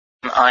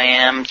I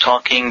am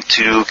talking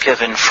to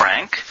Kevin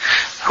Frank,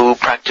 who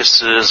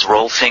practices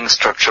Rolfing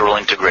Structural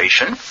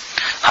Integration.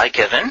 Hi,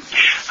 Kevin.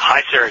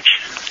 Hi, Serge.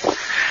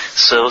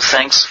 So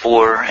thanks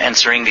for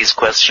answering these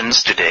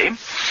questions today.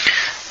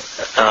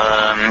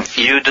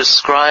 You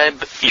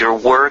describe your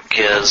work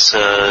as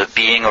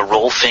being a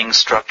Rolfing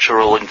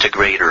Structural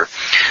Integrator.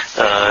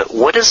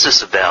 What is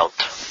this about?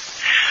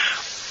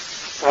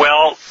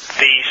 Well,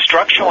 the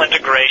structural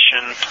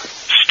integration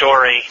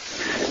story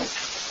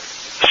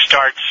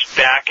starts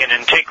back in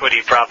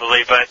antiquity,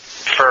 probably, but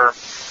for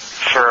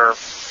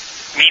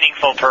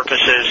meaningful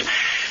purposes,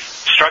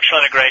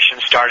 structural integration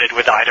started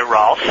with Ida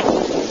Rolf,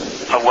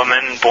 a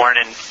woman born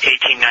in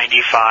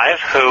 1895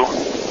 who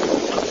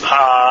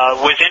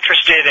was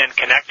interested in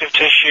connective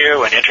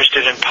tissue and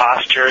interested in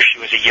posture. She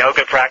was a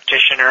yoga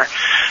practitioner.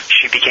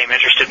 She became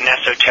interested in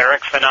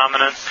esoteric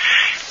phenomena,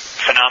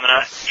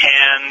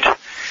 and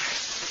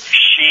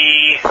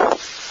she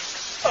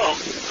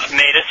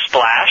made a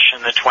splash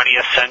in the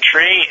 20th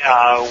century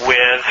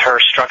with her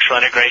structural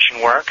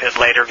integration work. It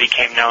later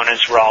became known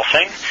as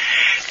Rolfing.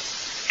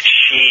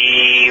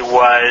 She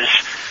was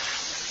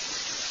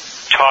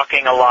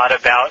talking a lot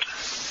about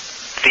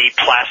the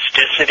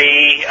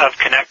plasticity of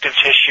connective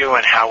tissue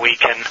and how we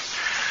can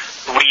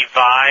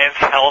revive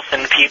health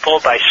in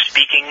people by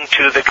speaking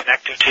to the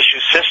connective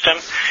tissue system.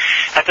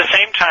 At the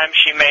same time,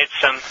 she made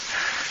some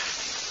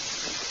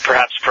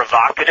perhaps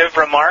provocative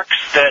remarks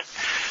that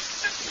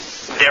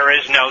there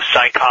is no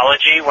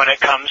psychology when it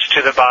comes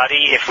to the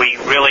body. If we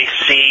really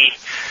see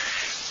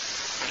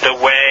the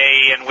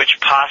way in which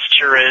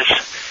posture is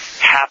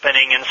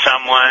happening in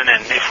someone,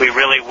 and if we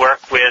really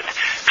work with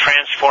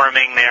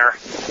transforming their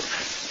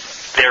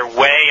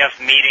way of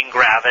meeting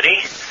gravity,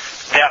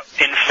 that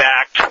in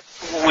fact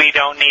we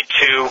don't need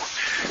to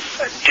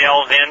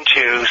delve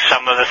into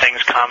some of the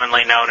things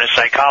commonly known as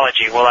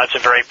psychology. Well, that's a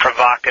very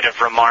provocative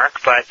remark,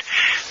 but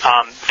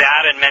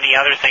that and many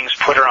other things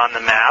put her on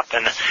the map,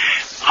 and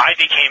I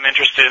became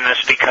interested in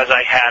this because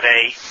I had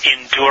a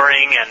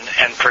enduring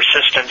and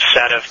persistent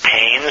set of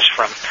pains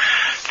from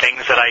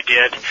things that I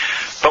did.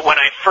 But when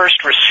I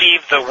first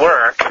received the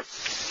work,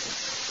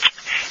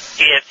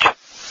 it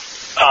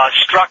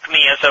struck me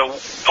as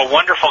a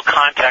wonderful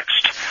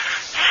context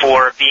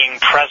for being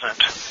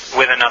present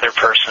with another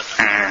person,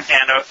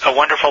 and a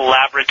wonderful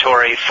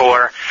laboratory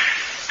for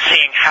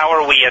seeing how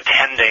are we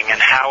attending and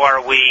how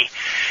are we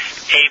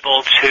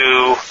able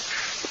to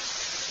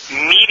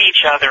meet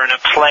each other in a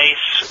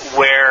place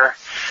where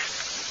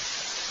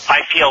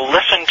I feel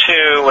listened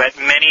to at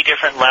many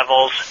different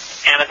levels,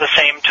 and at the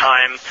same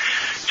time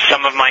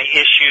some of my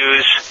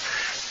issues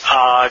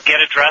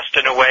get addressed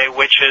in a way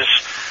which is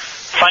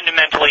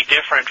fundamentally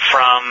different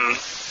from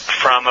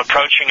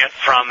approaching it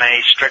from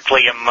a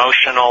strictly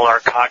emotional or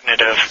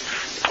cognitive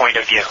point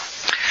of view.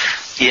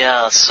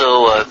 Yeah,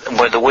 so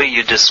by the way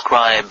you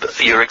describe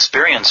your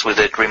experience with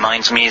it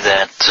reminds me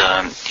that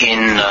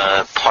in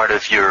part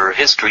of your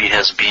history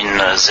has been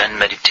Zen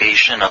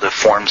meditation, other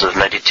forms of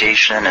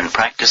meditation and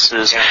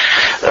practices.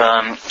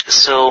 Yeah.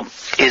 So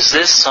is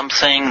this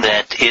something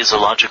that is a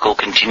logical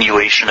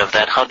continuation of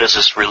that? How does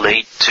this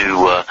relate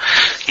to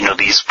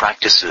these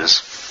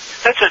practices?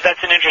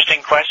 That's an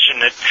interesting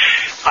question.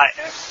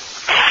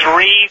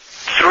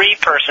 Three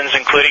persons,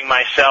 including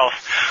myself,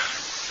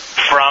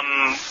 from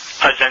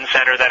a Zen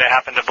center that I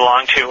happen to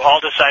belong to, all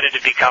decided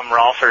to become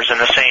Rolfers in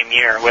the same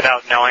year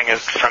without knowing it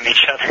from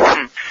each other.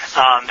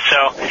 So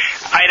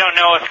I don't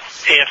know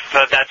if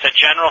that's a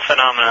general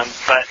phenomenon,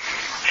 but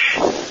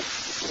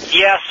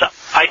yes,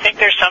 I think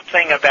there's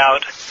something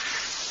about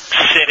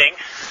sitting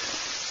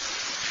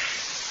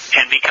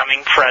and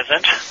becoming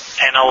present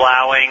and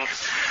allowing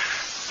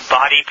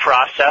body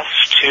process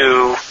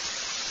to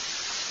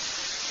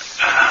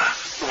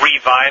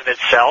revive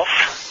itself.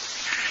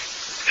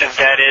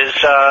 That is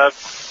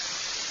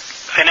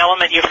an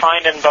element you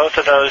find in both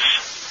of those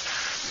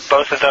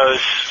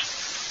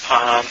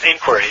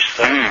inquiries,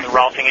 the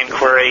Rolfing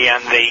inquiry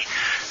and the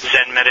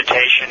Zen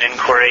meditation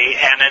inquiry,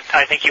 and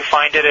I think you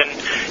find it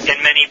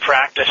in many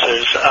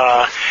practices.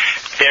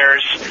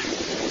 There's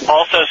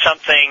also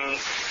something,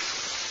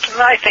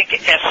 I think,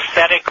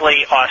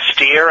 aesthetically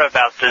austere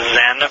about the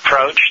Zen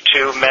approach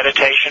to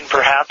meditation,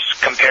 perhaps,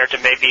 compared to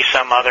maybe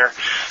some other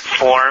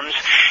forms.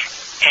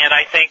 And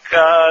I think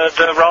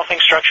the Rolfing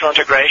structural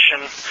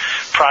integration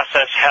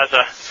process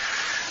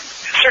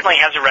certainly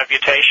has a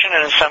reputation,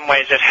 and in some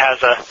ways it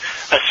has a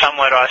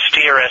somewhat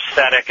austere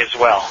aesthetic as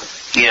well.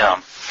 Yeah.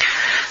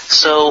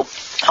 So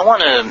I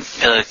want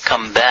to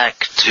come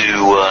back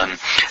to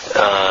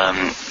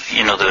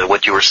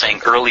what you were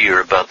saying earlier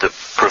about the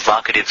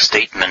provocative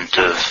statement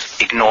of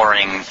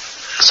ignoring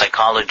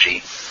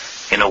psychology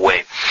in a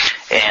way.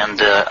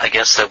 And I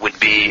guess that would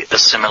be a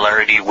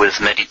similarity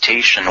with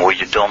meditation, where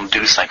you don't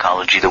do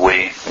psychology the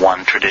way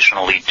one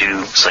traditionally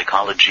do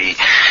psychology,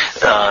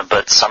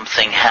 but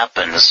something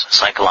happens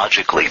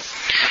psychologically.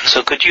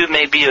 So could you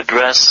maybe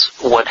address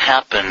what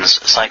happens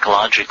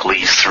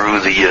psychologically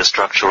through the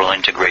structural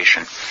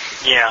integration?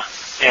 Yeah,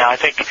 I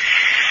think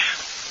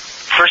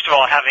first of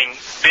all, having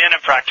been a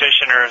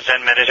practitioner of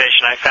Zen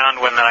meditation, I found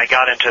when I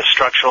got into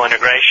structural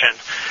integration,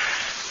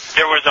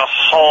 there was a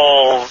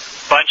whole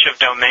bunch of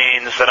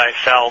domains that I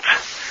felt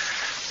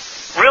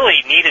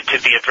really needed to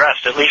be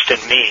addressed, at least in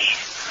me.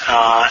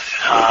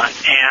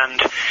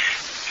 And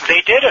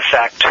they did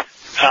affect,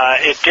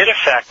 it did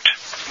affect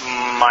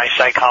my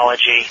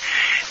psychology.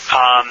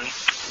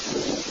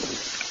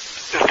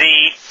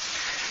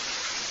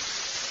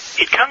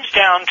 It comes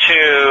down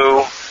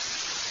to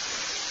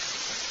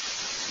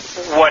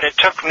what it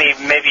took me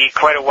maybe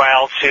quite a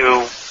while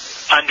to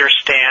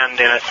understand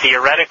in a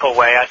theoretical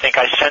way. I think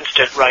I sensed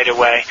it right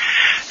away,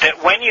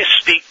 that when you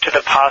speak to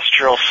the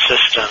postural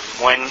system,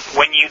 when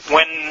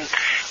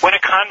a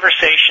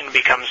conversation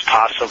becomes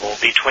possible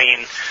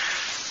between,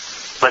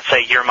 let's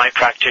say you're my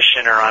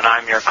practitioner and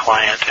I'm your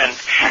client,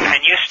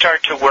 and you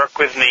start to work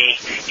with me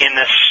in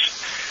this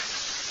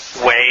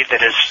way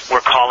that is,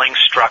 we're calling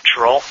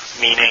structural,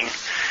 meaning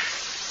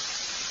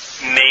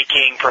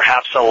making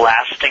perhaps a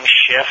lasting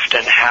shift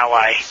in how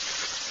I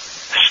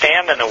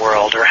stand in the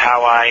world or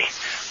how I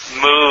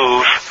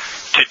move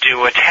to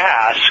do a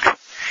task.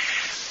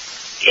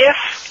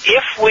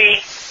 If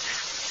we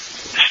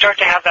start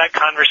to have that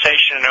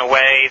conversation in a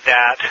way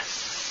that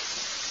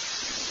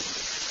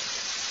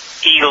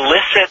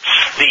elicits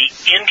the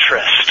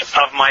interest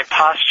of my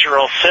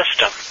postural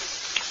system,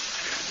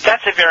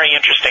 that's a very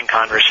interesting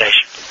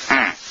conversation.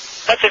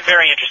 That's a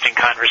very interesting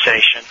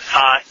conversation.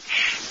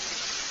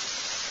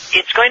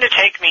 It's going to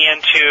take me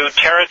into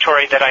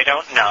territory that I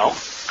don't know.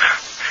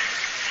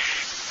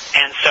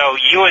 And so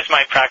you as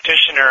my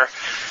practitioner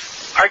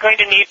are going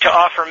to need to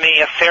offer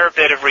me a fair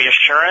bit of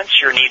reassurance.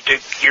 You're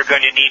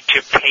going to need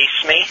to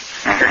pace me.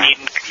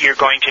 You're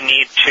going to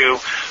need to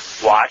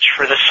watch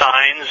for the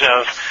signs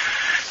of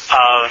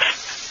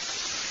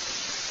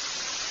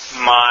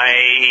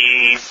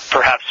my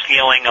perhaps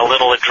feeling a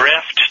little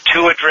adrift,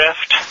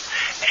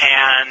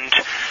 and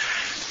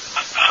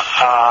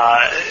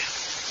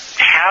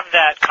have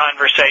that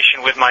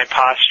conversation with my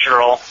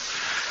postural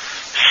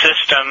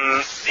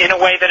system in a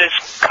way that is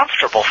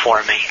comfortable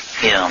for me.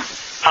 Yeah.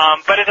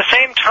 But at the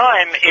same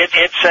time,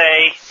 it's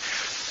a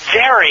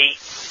very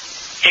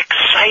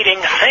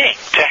exciting thing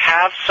to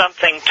have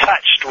something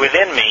touched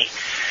within me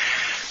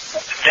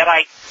that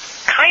I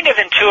kind of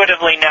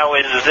intuitively know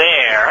is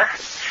there,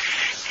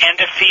 and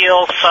to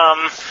feel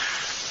some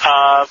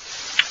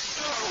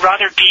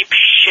rather deep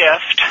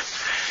shift.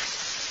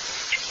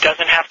 It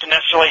doesn't have to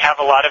necessarily have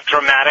a lot of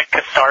dramatic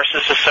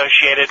catharsis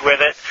associated with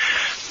it.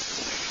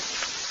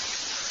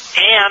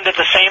 And at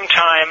the same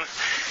time,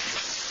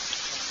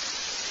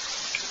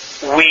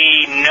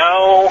 we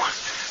know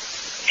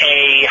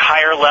a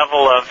higher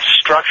level of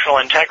structural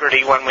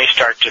integrity when we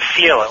start to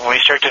feel it, when we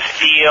start to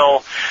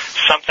feel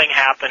something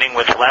happening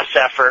with less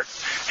effort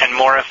and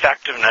more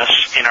effectiveness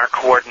in our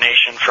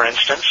coordination, for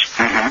instance.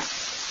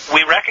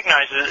 We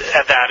recognize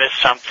that as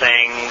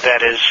something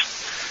that is,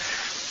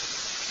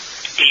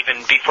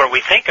 even before we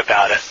think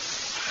about it,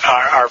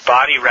 our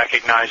body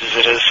recognizes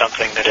it as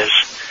something that is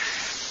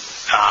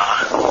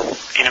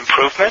an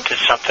improvement.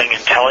 It's something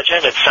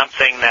intelligent. It's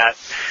something that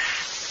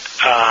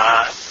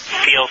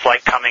feels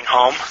like coming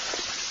home.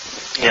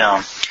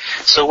 Yeah.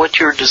 So what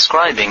you're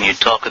describing, you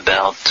talk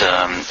about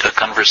a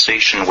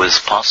conversation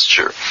with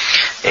posture,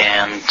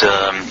 and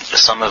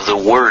some of the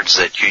words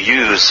that you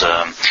use,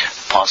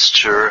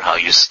 posture, how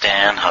you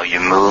stand, how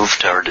you move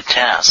toward a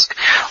task,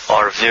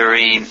 are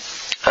very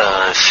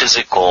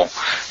physical,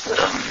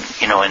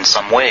 in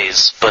some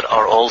ways, but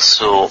are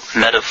also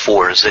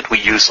metaphors that we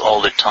use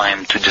all the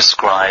time to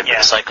describe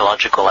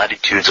psychological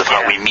attitudes of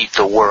how we meet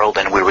the world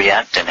and we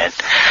react in it.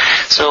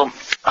 So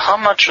how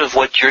much of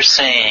what you're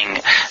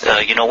saying,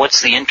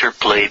 what's the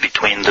interplay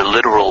between the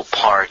literal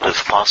part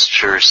of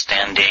posture,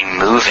 standing,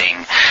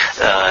 moving,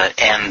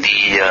 and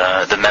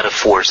the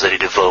metaphors that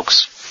it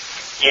evokes?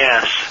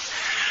 Yes.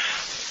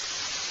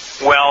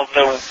 Well,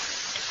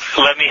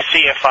 let me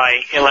see if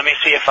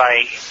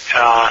I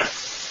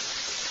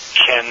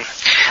can.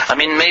 I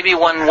mean, maybe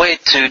one way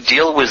to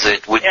deal with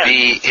it would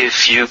be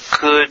if you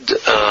could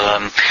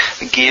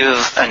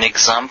give an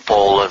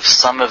example of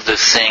some of the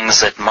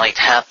things that might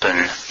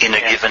happen in a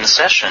given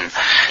session,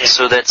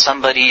 so that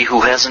somebody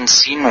who hasn't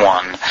seen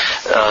one,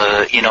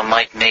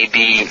 might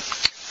maybe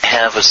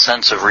have a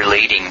sense of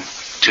relating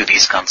to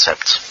these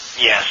concepts.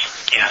 Yes.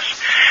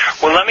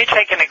 Well, let me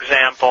take an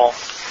example.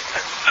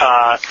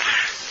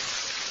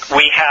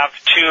 We have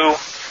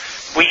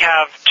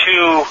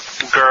two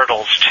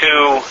girdles,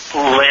 two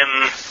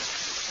limb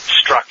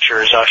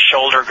structures, a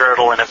shoulder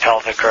girdle and a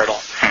pelvic girdle.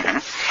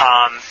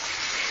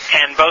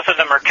 And both of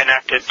them are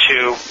connected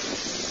to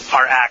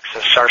our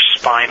axis, our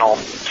spinal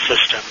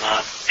system,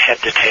 head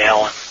to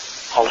tail, and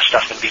all the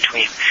stuff in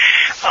between.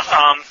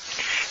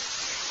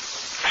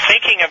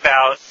 Thinking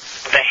about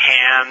the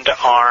hand,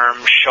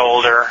 arm,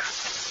 shoulder,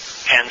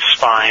 and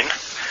spine,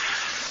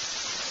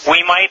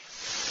 we might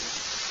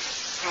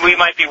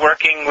be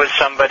working with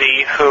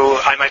somebody who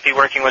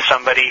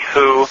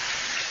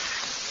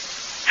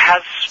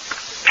has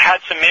had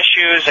some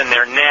issues in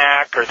their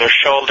neck or their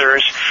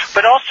shoulders,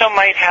 but also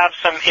might have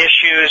some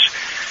issues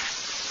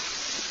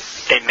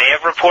they may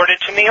have reported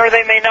to me or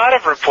they may not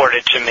have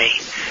reported to me.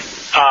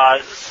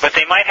 But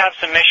they might have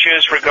some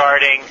issues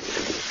regarding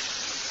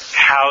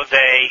how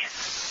they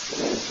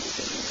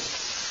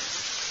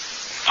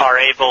are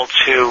able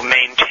to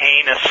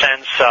maintain a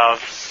sense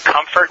of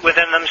comfort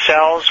within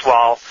themselves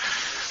while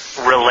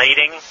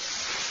relating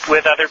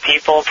with other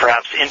people,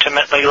 perhaps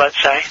intimately,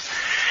 let's say.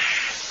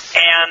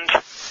 And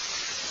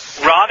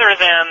rather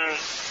than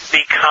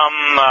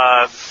become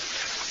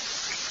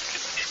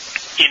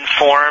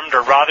informed,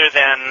 or rather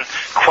than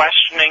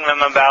questioning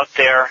them about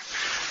their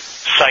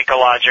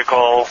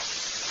psychological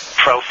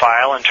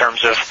profile in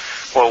terms of,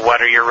 well,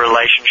 what are your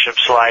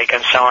relationships like,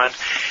 and so on,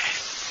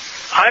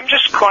 I'm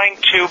just going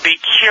to be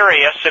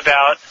curious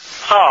about,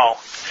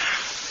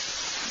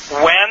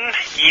 when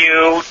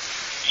you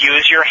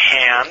use your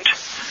hand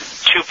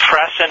to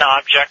press an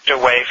object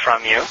away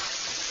from you,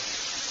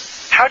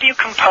 how do you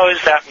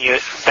compose that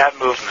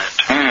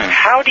movement?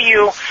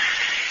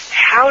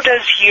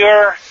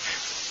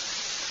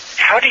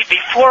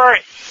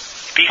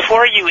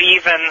 Before you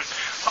even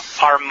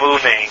are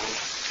moving,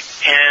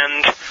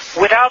 and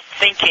without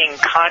thinking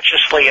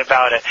consciously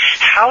about it,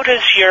 how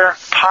does your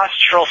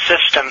postural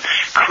system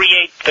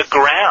create the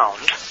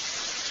ground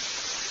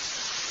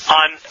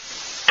on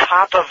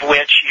top of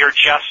which your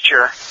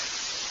gesture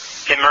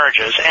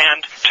emerges?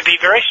 And to be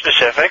very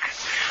specific,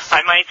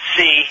 I might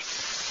see,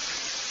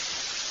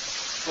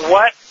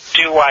 what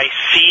do I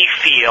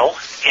feel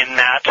in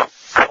that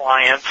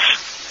client's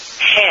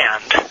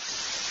hand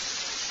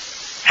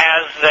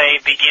as they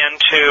begin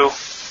to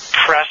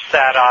press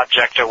that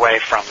object away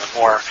from them,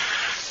 or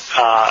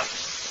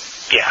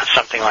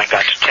something like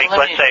that.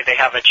 Let's say they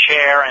have a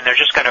chair and they're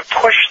just going to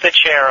push the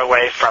chair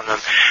away from them.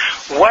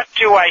 What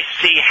do I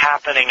see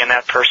happening in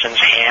that person's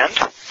hand?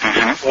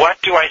 Mm-hmm.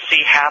 What do I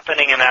see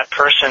happening in that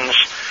person's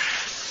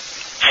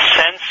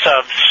sense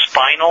of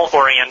spinal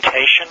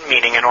orientation,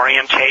 meaning an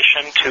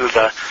orientation to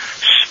the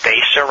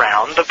space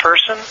around the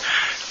person,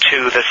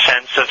 to the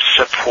sense of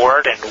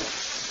support and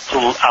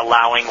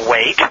allowing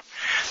weight?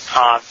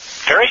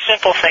 Very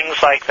simple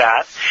things like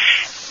that.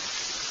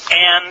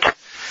 And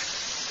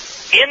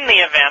in the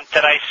event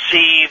that I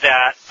see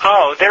that,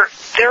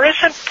 there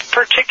isn't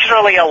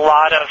particularly a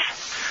lot of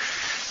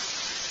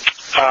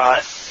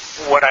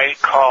what I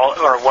call,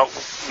 or what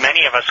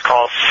many of us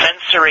call,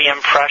 sensory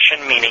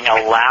impression, meaning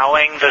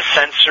allowing the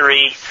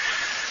sensory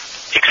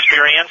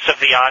experience of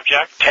the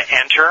object to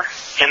enter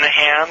in the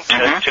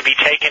hand, to be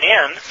taken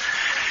in,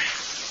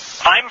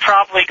 I'm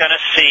probably going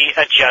to see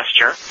a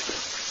gesture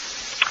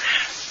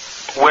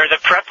where the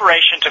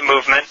preparation to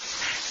movement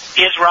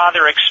is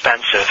rather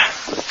expensive.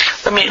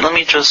 Let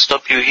me just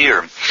stop you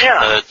here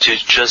to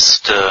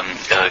just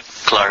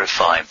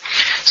clarify.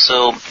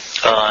 So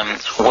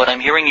what I'm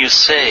hearing you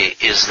say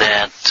is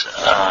that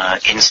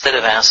instead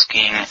of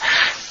asking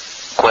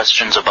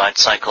questions about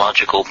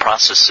psychological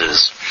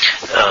processes,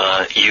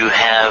 you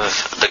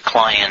have the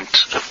client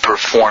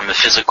perform a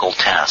physical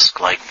task,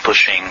 like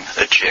pushing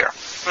a chair.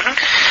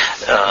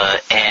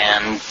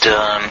 And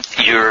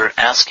you're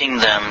asking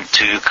them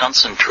to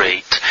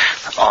concentrate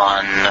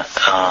on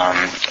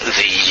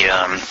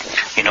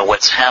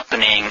what's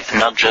happening,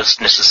 not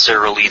just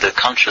necessarily the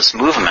conscious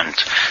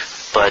movement,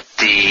 but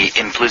the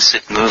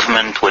implicit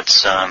movement, what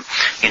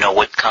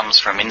comes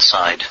from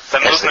inside. The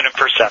movement of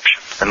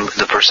perception.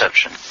 The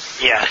perception.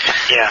 Yes.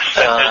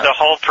 There's a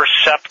whole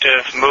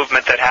perceptive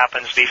movement that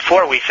happens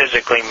before we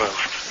physically move.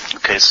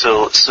 Okay,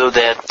 so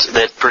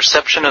that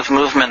perception of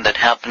movement that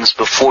happens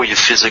before you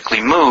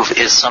physically move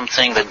is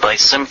something that by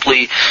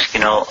simply,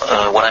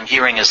 what I'm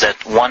hearing is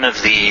that one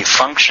of the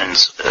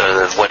functions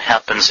of what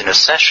happens in a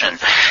session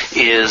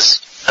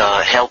is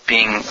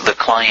helping the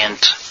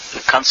client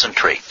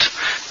concentrate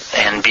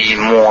and be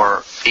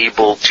more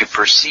able to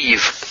perceive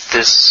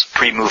this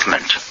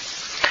pre-movement.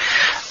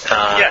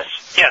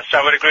 Yes,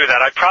 I would agree with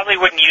that. I probably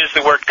wouldn't use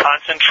the word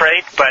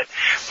concentrate, but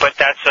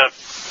that's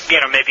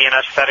maybe an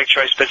aesthetic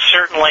choice, but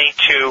certainly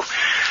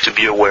to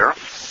be aware.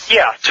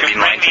 Yeah, to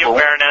bring the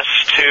awareness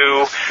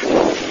to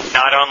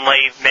not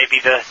only maybe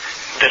the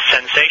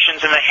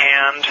sensations in the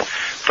hand,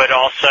 but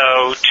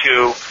also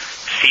to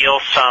feel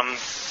some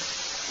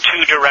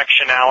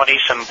two-directionality,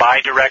 some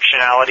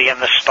bidirectionality in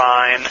the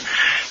spine,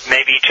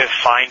 maybe to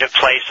find a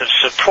place of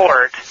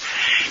support.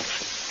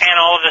 And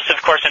all of this,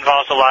 of course,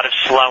 involves a lot of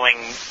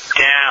slowing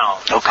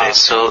down. Okay,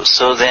 so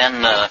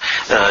then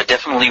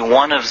definitely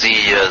one of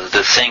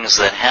the things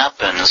that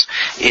happens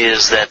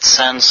is that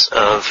sense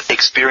of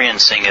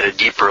experiencing at a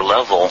deeper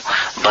level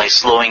by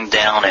slowing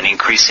down and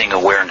increasing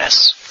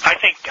awareness. I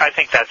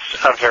think that's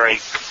a very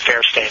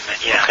fair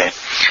statement, yeah. Okay.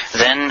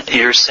 Then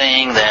you're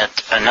saying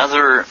that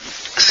another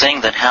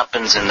thing that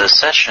happens in the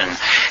session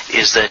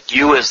is that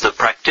you as the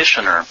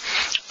practitioner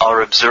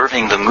are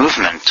observing the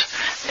movement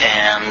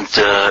and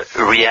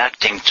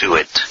reacting to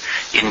it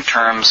in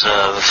terms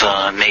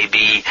of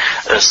maybe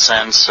a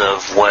sense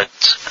of what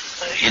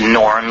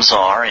norms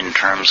are in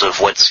terms of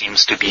what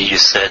seems to be, you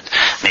said,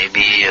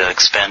 maybe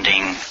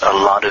expending a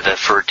lot of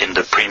effort in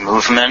the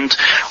pre-movement,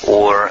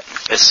 or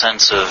a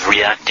sense of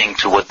reacting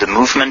to what the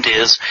movement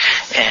is,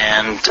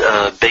 and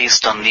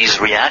based on these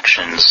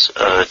reactions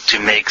to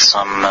make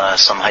some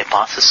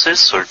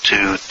hypothesis, or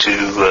to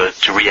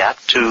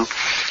react to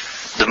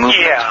the movement.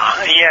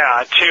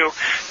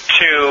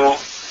 To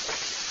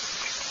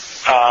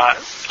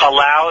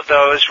allow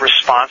those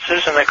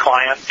responses in the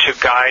client to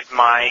guide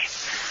my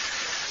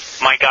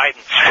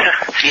guidance.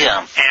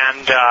 Yeah.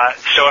 And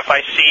so if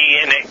I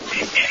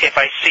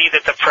see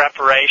that the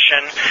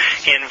preparation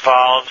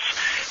involves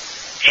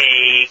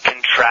a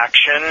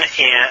contraction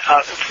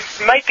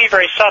might be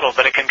very subtle,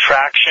 but a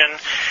contraction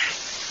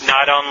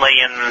not only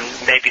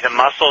in maybe the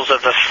muscles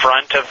of the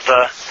front of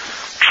the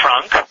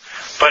trunk,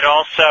 but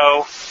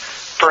also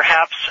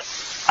perhaps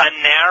a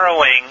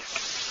narrowing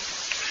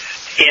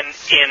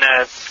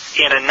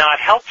in a not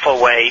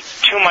helpful way,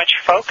 too much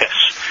focus.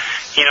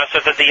 So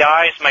that the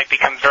eyes might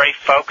become very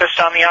focused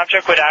on the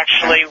object, but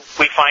actually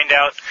we find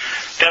out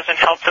doesn't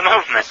help the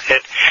movement.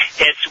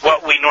 It's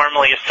what we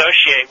normally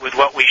associate with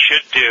what we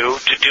should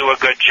do to do a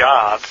good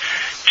job,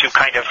 to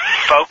kind of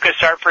focus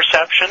our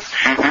perception.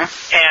 Mm-hmm.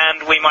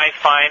 And we might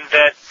find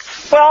that,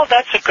 well,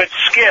 that's a good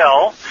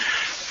skill,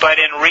 but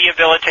in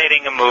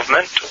rehabilitating a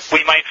movement,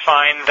 we might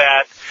find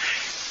that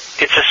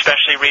it's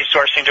especially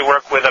resourcing to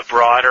work with a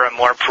broader, a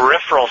more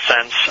peripheral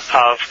sense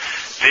of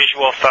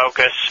visual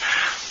focus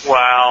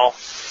while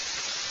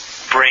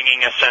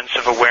bringing a sense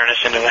of awareness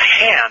into the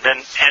hand.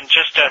 And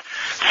just to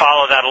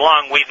follow that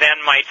along, we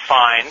then might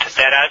find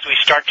that as we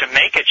start to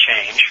make a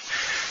change,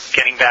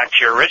 getting back to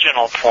your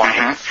original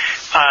point,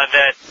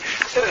 that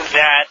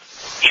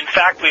in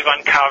fact we've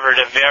uncovered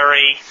a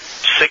very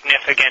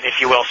significant, if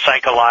you will,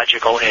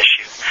 psychological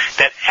issue.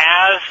 That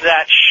as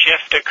that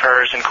shift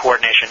occurs in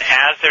coordination,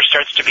 as there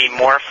starts to be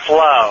more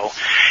flow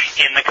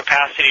in the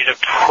capacity to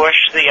push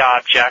the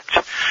object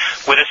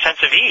with a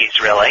sense of ease,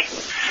 really,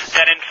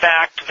 that in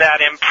fact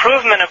that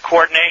improvement of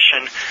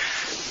coordination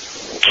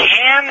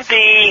can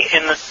be,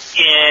 in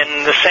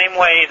the same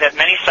way that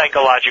many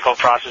psychological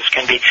processes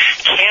can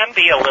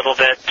be a little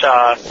bit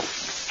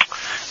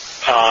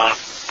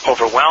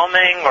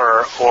overwhelming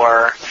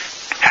or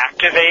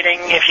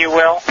activating, if you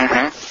will.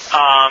 Mm-hmm.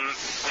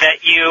 That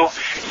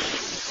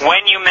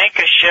when you make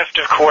a shift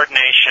of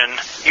coordination,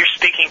 you're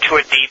speaking to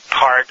a deep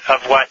part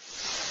of what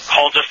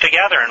holds us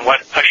together and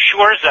what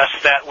assures us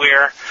that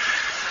we're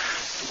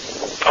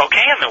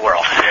okay in the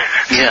world.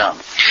 Yeah.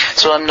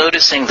 So I'm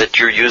noticing that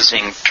you're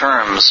using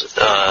terms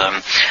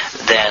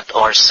that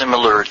are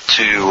similar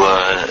to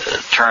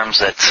terms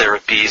that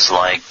therapies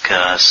like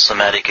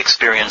somatic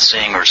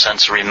experiencing or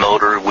sensory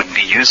motor would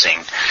be using.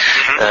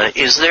 Mm-hmm.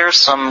 Is there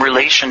some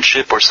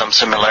relationship or some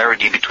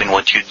similarity between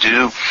what you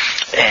do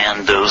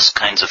and those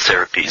kinds of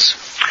therapies?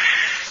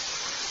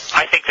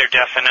 I think there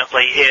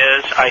definitely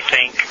is. I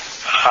think,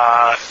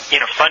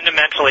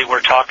 fundamentally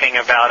we're talking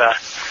about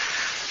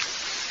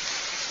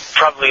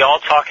probably all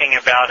talking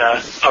about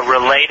a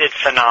related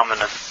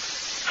phenomenon.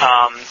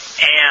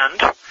 And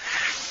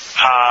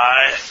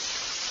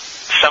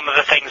some of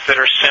the things that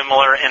are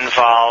similar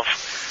involve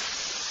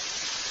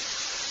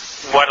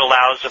what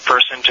allows a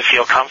person to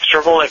feel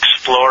comfortable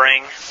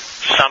exploring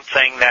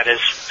something that is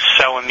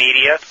so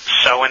immediate,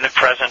 so in the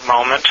present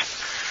moment,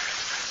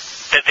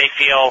 that they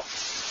feel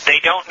they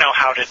don't know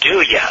how to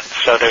do yet.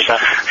 So there's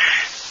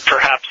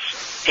perhaps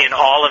in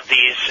all of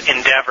these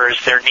endeavors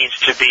there needs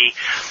to be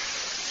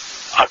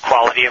a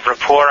quality of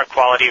rapport, a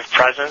quality of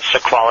presence, a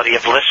quality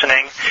of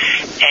listening,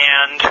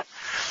 and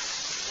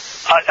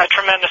a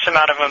tremendous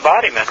amount of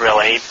embodiment,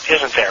 really,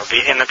 isn't there,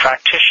 in the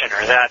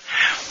practitioner? That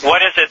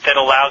what is it that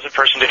allows a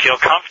person to feel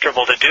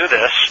comfortable to do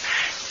this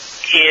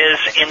is,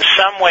 in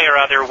some way or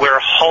other,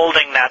 we're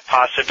holding that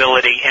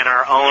possibility in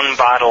our own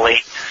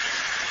bodily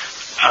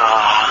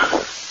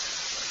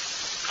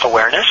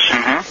awareness.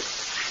 Mm-hmm.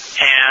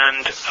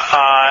 And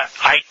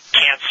I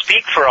can't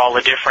speak for all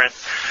the different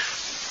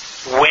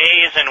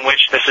ways in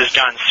which this is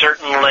done.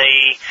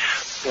 Certainly,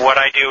 what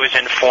I do is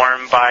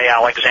informed by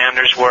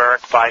Alexander's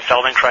work, by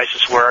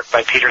Feldenkrais's work,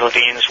 by Peter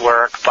Levine's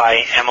work,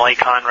 by Emily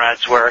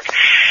Conrad's work,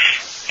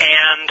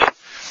 and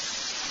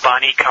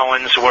Bonnie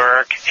Cohen's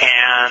work,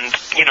 and,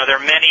 there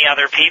are many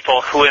other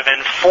people who have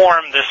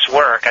informed this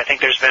work. I think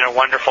there's been a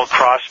wonderful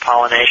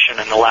cross-pollination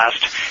in the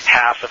last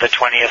half of the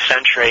 20th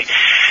century.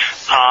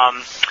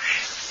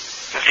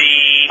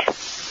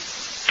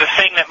 The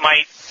thing that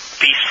might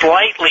be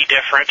slightly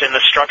different in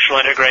the structural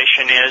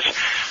integration is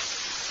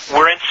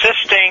we're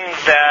insisting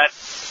that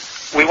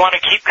we want to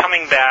keep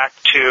coming back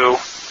to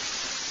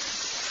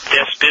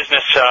this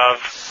business of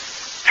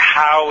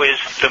how is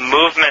the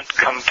movement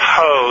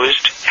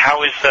composed,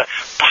 how is the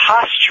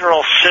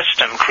postural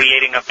system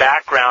creating a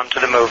background to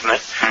the movement.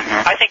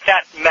 Mm-hmm. I think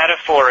that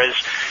metaphor is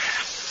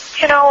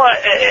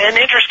an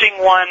interesting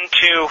one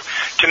to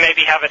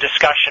maybe have a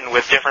discussion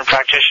with different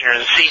practitioners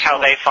and see how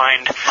they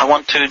find. I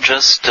want to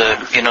just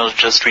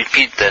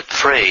repeat that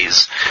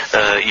phrase.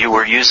 You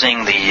were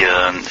using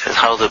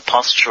how the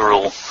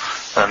postural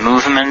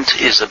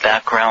movement is a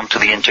background to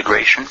the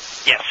integration?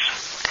 Yes.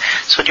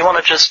 So do you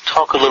want to just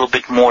talk a little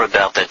bit more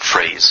about that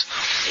phrase?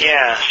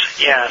 Yes.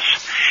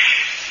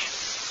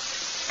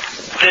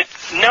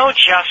 No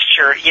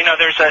gesture,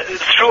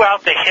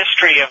 throughout the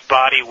history of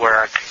body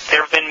work,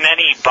 there have been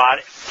many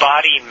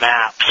body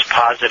maps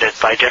posited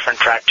by different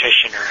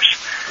practitioners,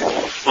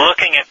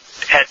 looking at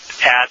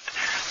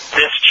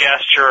this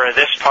gesture or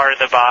this part of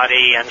the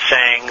body and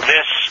saying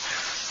this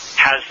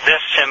has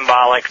this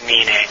symbolic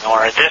meaning,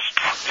 or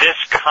this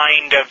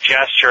kind of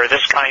gesture,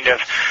 this kind of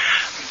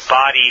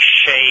body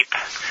shape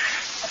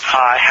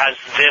has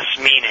this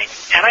meaning.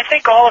 And I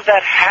think all of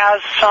that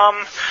has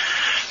some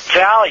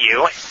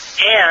value,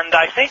 and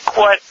I think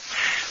what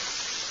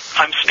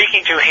I'm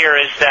speaking to here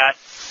is that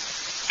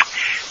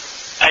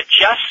a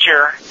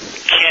gesture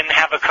can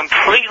have a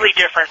completely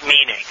different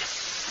meaning.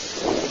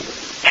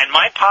 And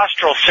my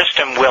postural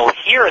system will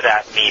hear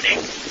that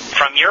meaning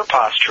from your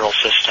postural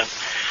system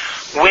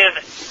with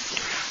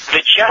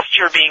the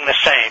gesture being the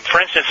same. For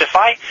instance, if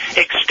I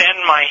extend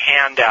my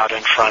hand out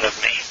in front of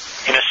me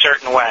in a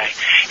certain way,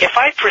 if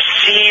I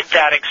perceive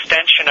that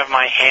extension of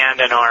my hand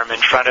and arm in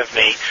front of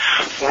me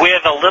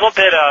with a little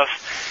bit of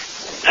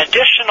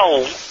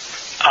additional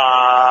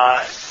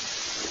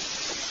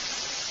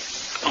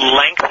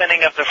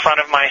lengthening of the front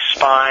of my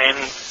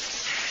spine,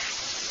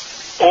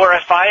 or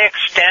if I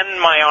extend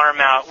my arm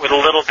out with a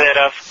little bit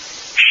of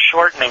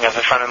shortening of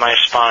the front of my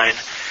spine,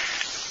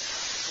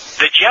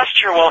 the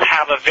gesture will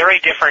have a very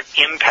different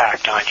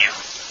impact on you.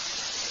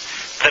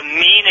 The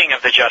meaning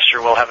of the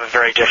gesture will have a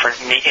very different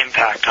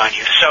impact on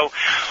you. So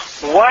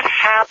what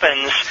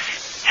happens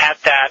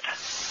at that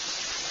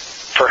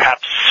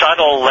perhaps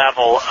subtle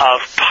level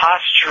of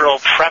postural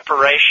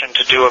preparation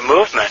to do a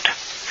movement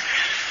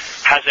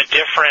has a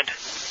different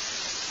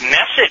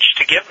message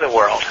to give the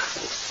world.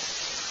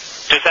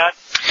 Does that?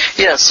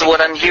 Yes, so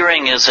what I'm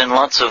hearing is in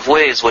lots of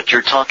ways what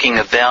you're talking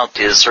about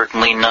is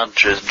certainly not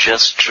just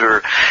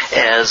gesture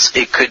as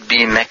it could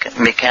be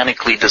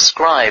mechanically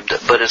described,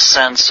 but a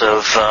sense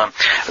of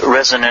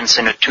resonance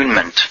and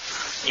attunement.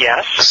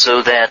 Yes.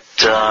 So that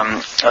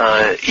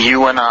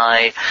you and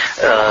I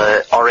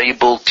are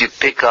able to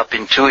pick up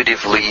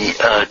intuitively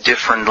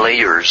different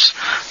layers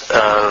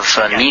of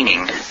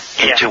meaning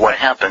into what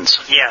happens.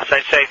 Yes,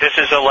 I'd say this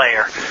is a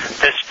layer.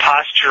 This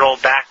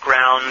postural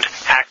background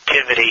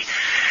activity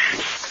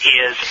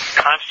is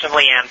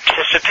constantly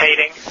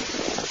anticipating.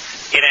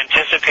 It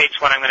anticipates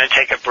when I'm going to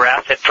take a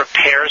breath. It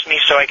prepares me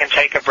so I can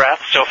take a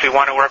breath. So if we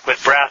want to work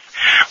with breath,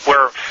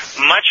 we're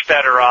much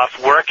better off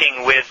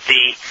working with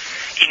the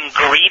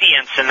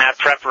ingredients in that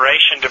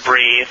preparation to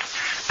breathe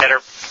that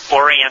are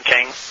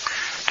orienting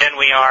than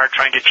we are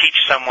trying to teach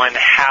someone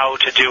how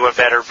to do a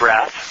better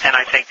breath. And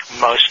I think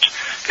most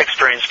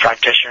experienced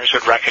practitioners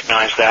would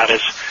recognize that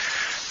as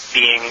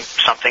being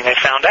something they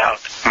found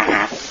out.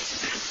 Mm-hmm.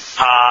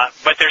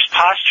 But there's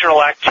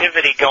postural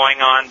activity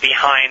going on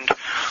behind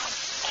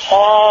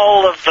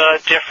all of the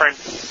different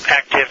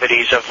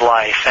activities of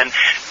life. And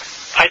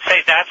I'd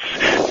say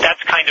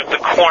that's kind of the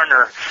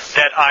corner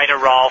that Ida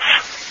Rolf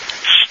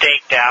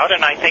staked out,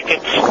 and I think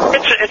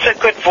it's a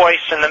good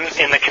voice in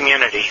the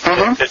community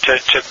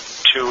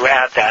to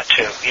add that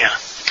to. Yeah.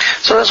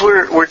 So as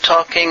we're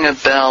talking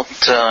about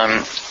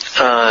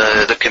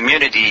the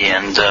community,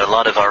 and a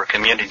lot of our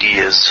community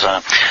is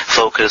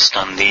focused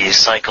on the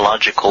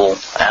psychological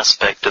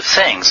aspect of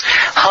things.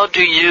 How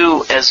do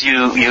you, as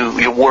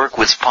you work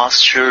with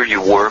posture,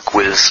 you work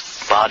with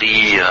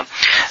body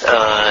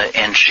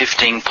and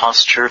shifting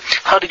posture,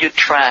 how do you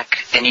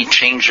track any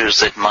changes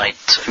that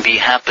might be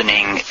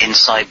happening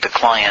inside the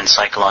client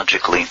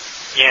psychologically?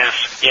 Yes.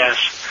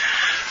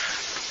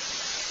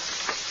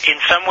 In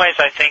some ways,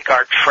 I think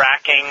our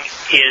tracking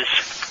is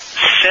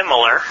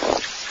similar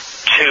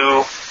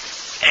to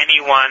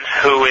anyone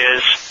who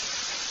is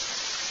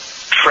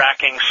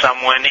tracking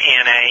someone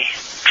in a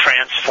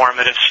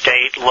transformative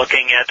state,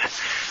 looking at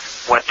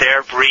what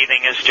their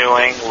breathing is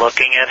doing,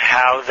 looking at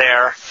how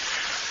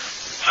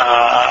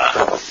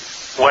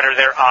what are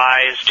their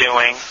eyes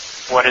doing,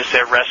 what is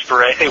their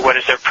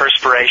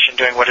perspiration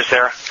doing, what is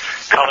their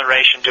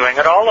coloration doing,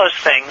 and all those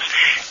things.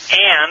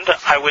 And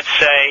I would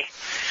say,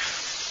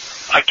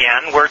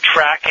 again, we're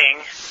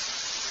tracking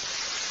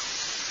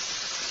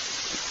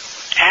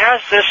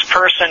as this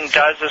person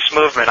does this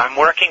movement. I'm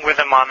working with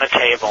them on the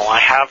table.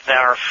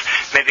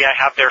 Maybe I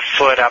have their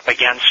foot up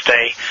against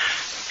a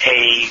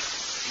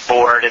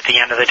board at the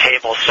end of the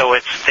table, so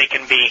they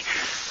can be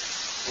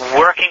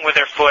working with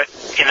their foot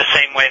in the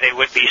same way they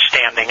would be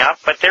standing up,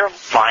 but they're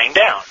lying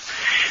down.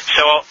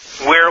 So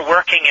we're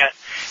working at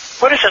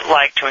what is it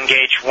like to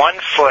engage one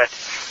foot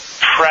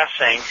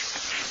pressing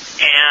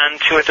and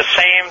to at the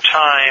same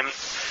time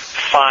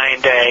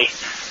find a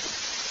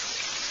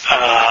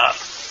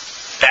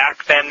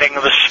back bending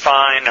of the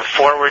spine, a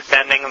forward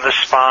bending of the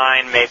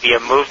spine, maybe a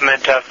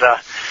movement of the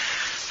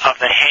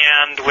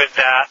hand with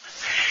that.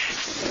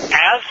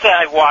 As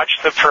I watch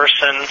the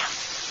person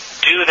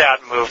do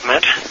that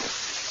movement,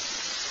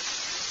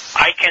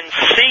 I can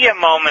see a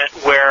moment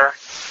where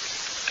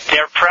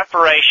their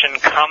preparation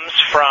comes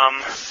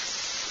from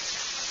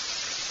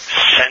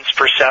sense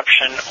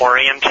perception,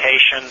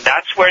 orientation.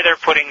 That's where they're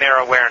putting their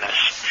awareness.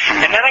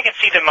 And then I can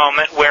see the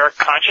moment where,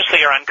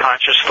 consciously or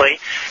unconsciously,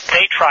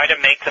 they try to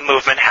make the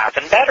movement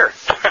happen better.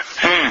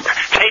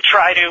 They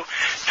try to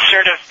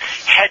sort of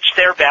hedge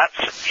their bets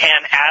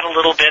and add a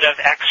little bit of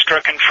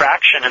extra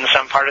contraction in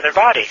some part of their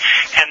body.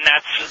 And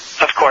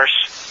that's, of course,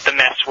 the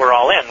mess we're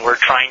all in. We're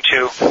trying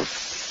to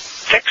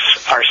fix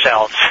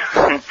ourselves.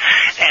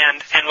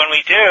 And when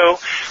we do,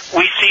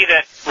 we see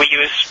that we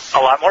use a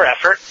lot more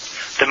effort.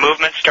 The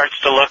movement starts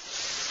to look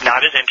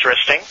not as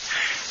interesting,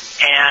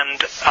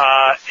 and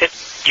it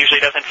usually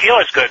doesn't feel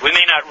as good. We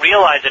may not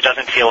realize it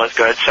doesn't feel as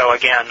good, so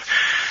again,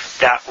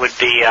 that would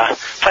be a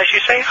place you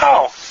say,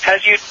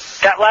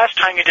 that last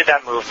time you did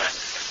that movement,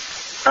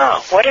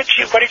 what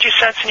did you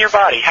sense in your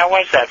body? How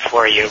was that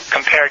for you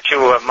compared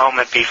to a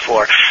moment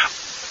before?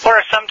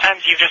 Or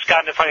sometimes you've just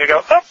gotten to the point where you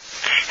go, oh,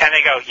 and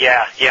they go,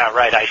 yeah,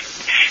 right.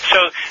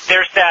 So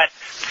there's that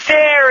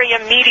very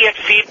immediate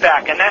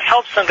feedback, and that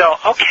helps them go,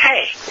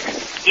 okay,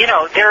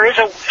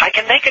 I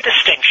can make a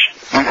distinction.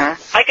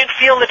 Mm-hmm. I can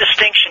feel the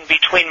distinction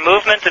between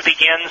movement that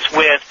begins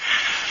with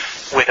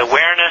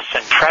awareness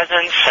and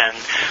presence and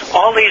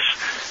all these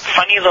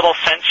funny little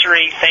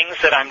sensory things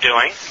that I'm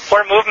doing,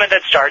 or movement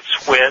that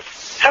starts with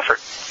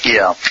effort.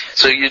 Yeah,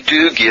 so you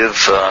do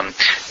give,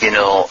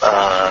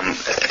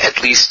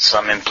 at least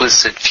some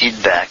implicit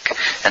feedback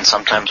and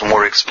sometimes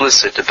more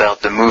explicit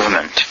about the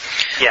movement.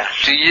 Yes.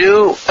 Do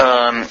you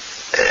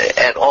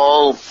at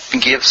all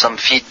give some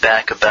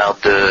feedback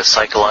about the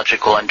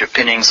psychological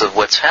underpinnings of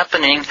what's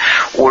happening,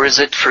 or is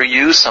it for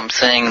you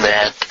something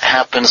that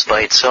happens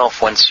by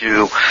itself once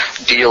you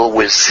deal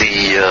with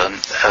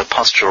the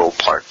postural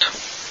part?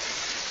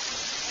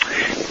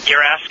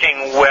 You're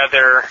asking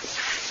whether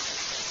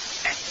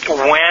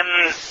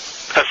when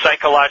a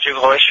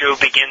psychological issue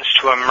begins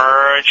to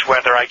emerge,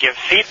 whether I give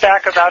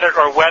feedback about it,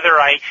 or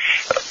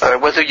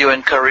whether you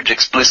encourage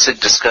explicit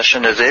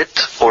discussion of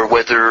it, or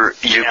whether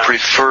you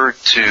prefer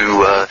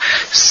to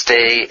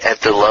stay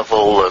at the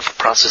level of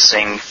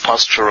processing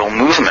postural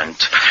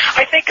movement.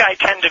 I think I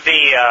tend to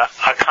be a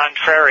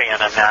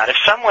contrarian on that. If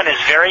someone is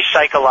very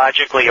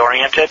psychologically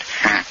oriented,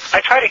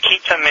 I try to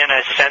keep them in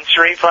a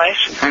sensory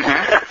place.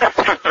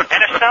 Mm-hmm.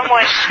 And if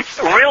someone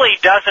really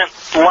doesn't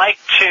like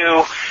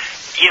to,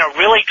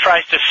 really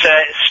tries to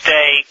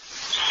stay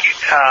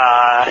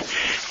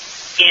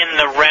in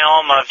the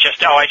realm of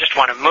just, I just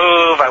want to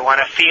move, I want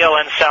to feel,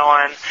 and so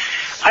on,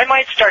 I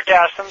might start to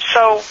ask them,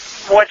 so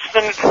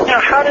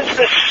how does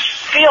this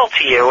feel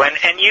to you?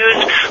 And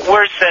use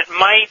words that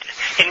might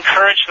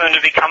encourage them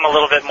to become a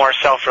little bit more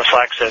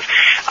self-reflexive.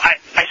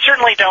 I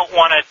certainly don't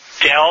want to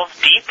delve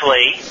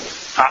deeply,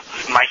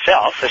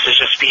 myself, this is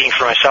just speaking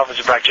for myself as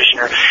a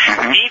practitioner,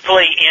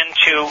 deeply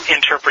into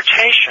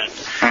interpretation.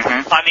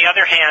 Mm-hmm. On the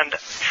other hand,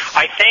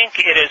 I think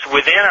it is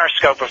within our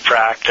scope of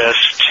practice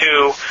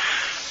to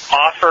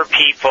offer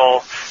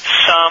people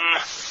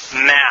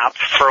some map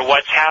for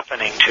what's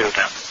happening to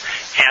them.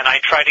 And I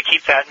try to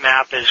keep that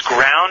map as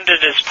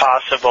grounded as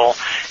possible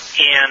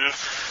in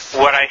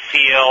what I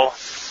feel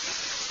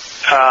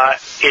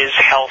is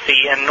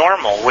healthy and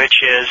normal,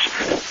 which is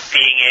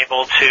being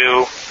able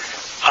to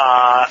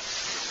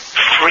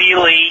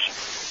freely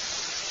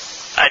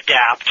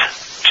adapt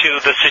to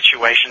the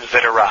situations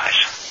that arise.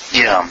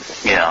 Yeah.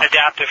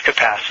 Adaptive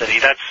capacity.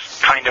 That's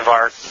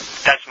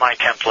my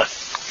template.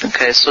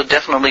 Okay, so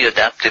definitely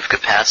adaptive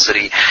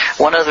capacity.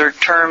 One other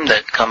term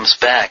that comes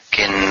back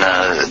in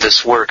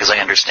this work, as I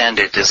understand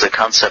it, is the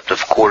concept of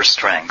core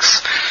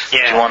strengths.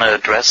 Yeah. Do you want to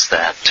address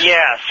that?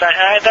 Yes,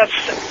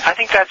 I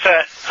think that's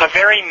a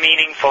very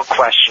meaningful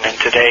question in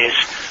today's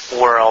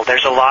world.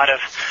 There's a lot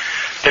of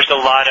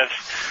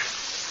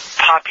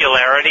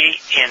popularity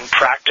in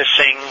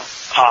practicing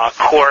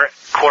core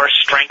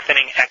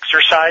strengthening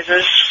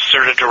exercises,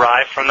 sort of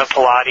derived from the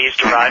Pilates,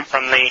 derived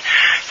from the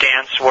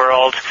dance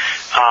world.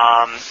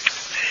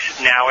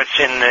 Now it's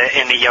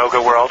in the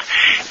yoga world,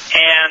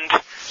 and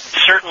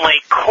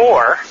certainly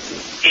core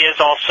is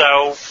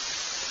also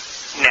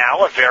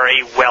now a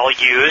very well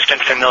used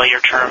and familiar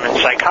term in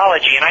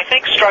psychology. And I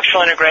think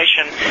structural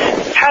integration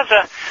has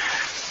a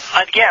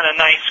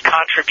nice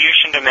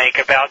contribution to make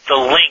about the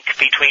link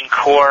between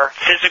core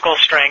physical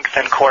strength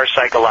and core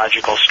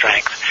psychological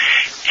strength.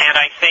 And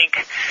I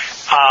think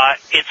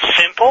it's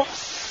simple.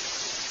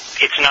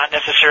 It's not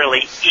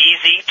necessarily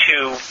easy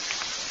to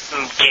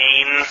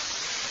gain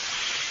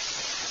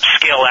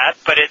skill at,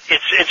 but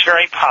it's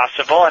very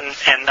possible,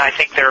 and I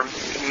think there are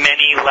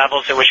many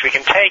levels at which we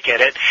can take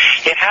it.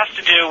 It has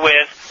to do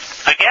with,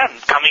 again,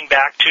 coming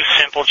back to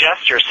simple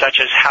gestures, such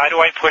as how do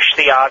I push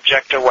the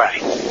object away?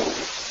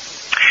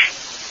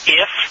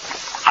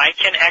 If I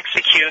can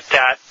execute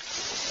that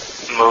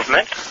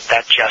movement,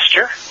 that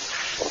gesture,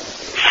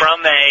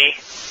 from a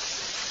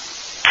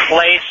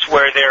place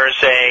where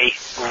there's a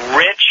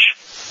rich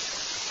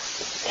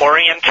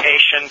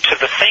orientation to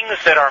the things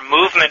that our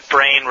movement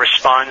brain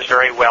responds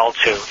very well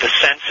to, the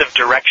sense of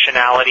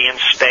directionality in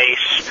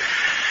space,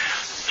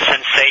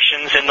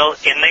 sensations in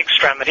the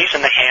extremities,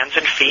 in the hands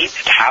and feet.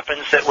 It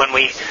happens that when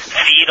we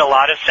feed a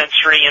lot of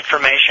sensory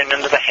information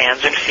into the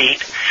hands and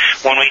feet,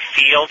 when we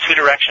feel two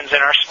directions in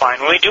our spine,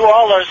 when we do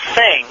all those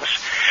things,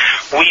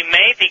 we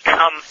may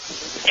become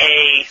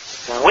a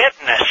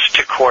witness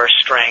to core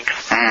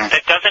strength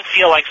that doesn't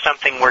feel like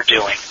something we're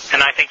doing.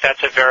 And I think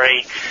that's a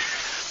very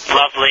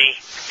lovely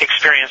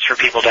experience for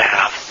people to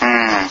have.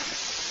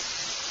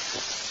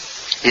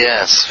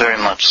 Yes, very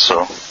much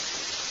so.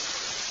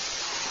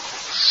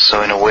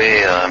 So in a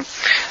way,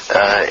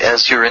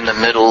 as you're in the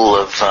middle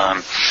of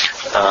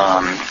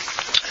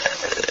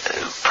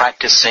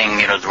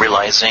practicing,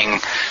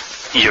 realizing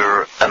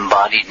your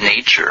embodied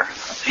nature,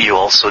 you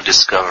also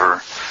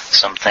discover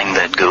something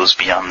that goes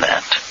beyond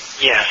that.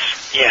 Yes,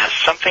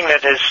 something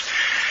that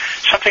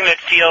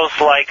feels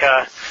like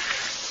a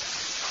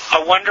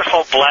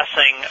wonderful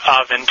blessing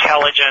of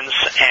intelligence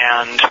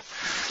and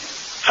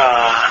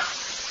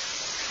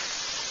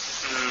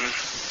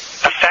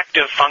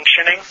effective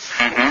functioning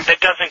that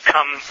doesn't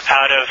come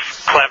out of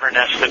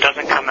cleverness, that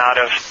doesn't come out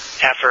of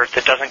effort,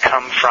 that doesn't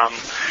come from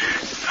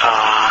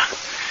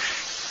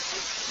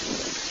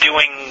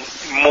doing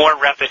more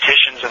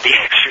repetitions of the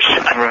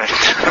exercise. Right.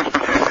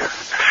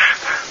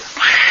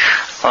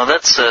 Well,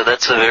 that's a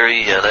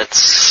very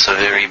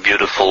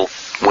beautiful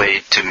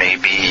way to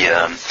maybe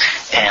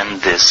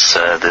end this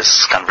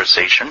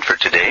conversation for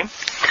today.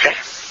 Okay.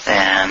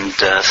 And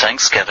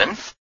thanks, Kevin.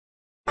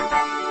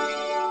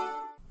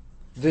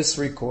 This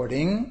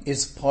recording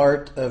is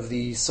part of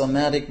the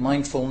Somatic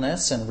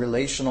Mindfulness and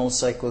Relational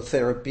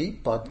Psychotherapy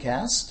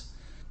podcast.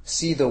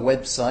 See the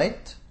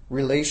website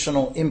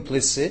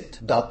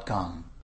relationalimplicit.com.